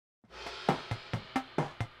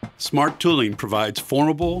Smart Tooling provides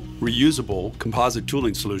formable, reusable composite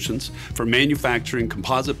tooling solutions for manufacturing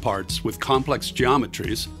composite parts with complex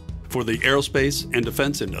geometries for the aerospace and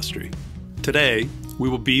defense industry. Today, we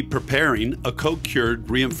will be preparing a coat-cured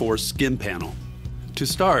reinforced skin panel. To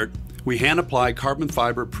start, we hand apply carbon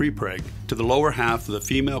fiber pre-preg to the lower half of the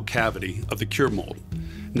female cavity of the cure mold.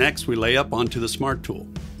 Next, we lay up onto the Smart Tool.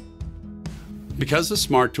 Because the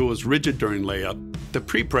Smart Tool is rigid during layup, the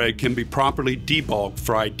pre-preg can be properly debulked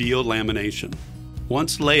for ideal lamination.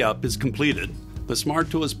 Once layup is completed, the Smart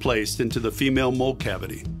Tool is placed into the female mold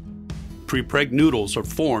cavity. Pre-preg noodles are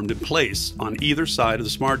formed in place on either side of the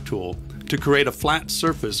Smart Tool to create a flat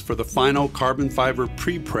surface for the final carbon fiber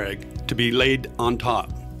pre-preg to be laid on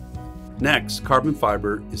top. Next, carbon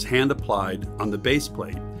fiber is hand applied on the base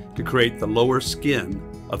plate to create the lower skin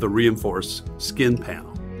of the reinforced skin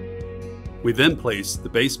panel. We then place the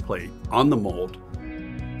base plate on the mold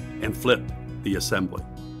and flip the assembly.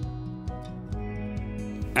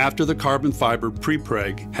 After the carbon fiber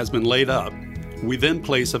pre-preg has been laid up, we then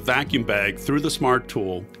place a vacuum bag through the Smart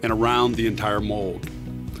Tool and around the entire mold.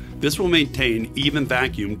 This will maintain even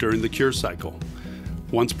vacuum during the cure cycle.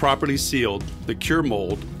 Once properly sealed, the cure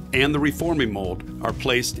mold and the reforming mold are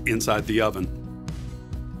placed inside the oven.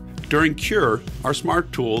 During cure, our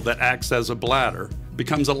Smart Tool that acts as a bladder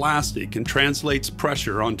becomes elastic and translates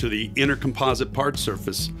pressure onto the inner composite part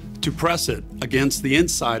surface to press it against the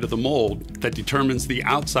inside of the mold that determines the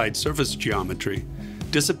outside surface geometry,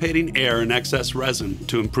 dissipating air and excess resin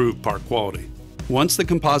to improve part quality. Once the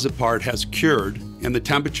composite part has cured and the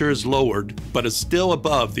temperature is lowered but is still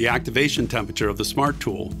above the activation temperature of the Smart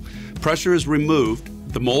Tool, pressure is removed,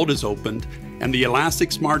 the mold is opened, and the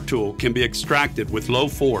elastic Smart Tool can be extracted with low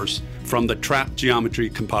force from the trapped geometry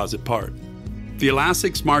composite part. The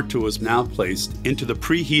elastic Smart Tool is now placed into the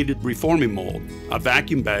preheated reforming mold. A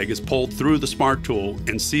vacuum bag is pulled through the Smart Tool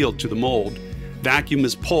and sealed to the mold. Vacuum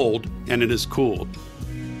is pulled and it is cooled.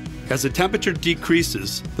 As the temperature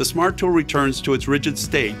decreases, the Smart Tool returns to its rigid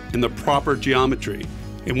state in the proper geometry,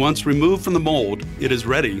 and once removed from the mold, it is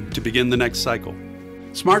ready to begin the next cycle.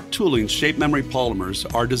 Smart Tooling's shape memory polymers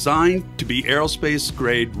are designed to be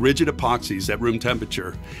aerospace-grade rigid epoxies at room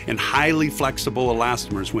temperature and highly flexible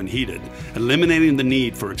elastomers when heated, eliminating the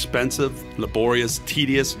need for expensive, laborious,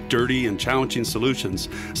 tedious, dirty, and challenging solutions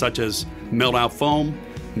such as melt-out foam,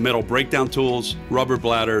 metal breakdown tools, rubber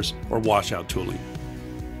bladders, or washout tooling.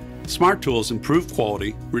 Smart Tools improve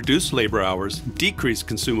quality, reduce labor hours, decrease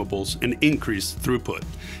consumables, and increase throughput.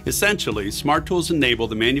 Essentially, Smart Tools enable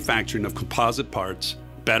the manufacturing of composite parts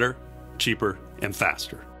better, cheaper, and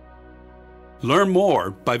faster. Learn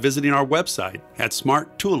more by visiting our website at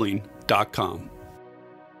smarttooling.com.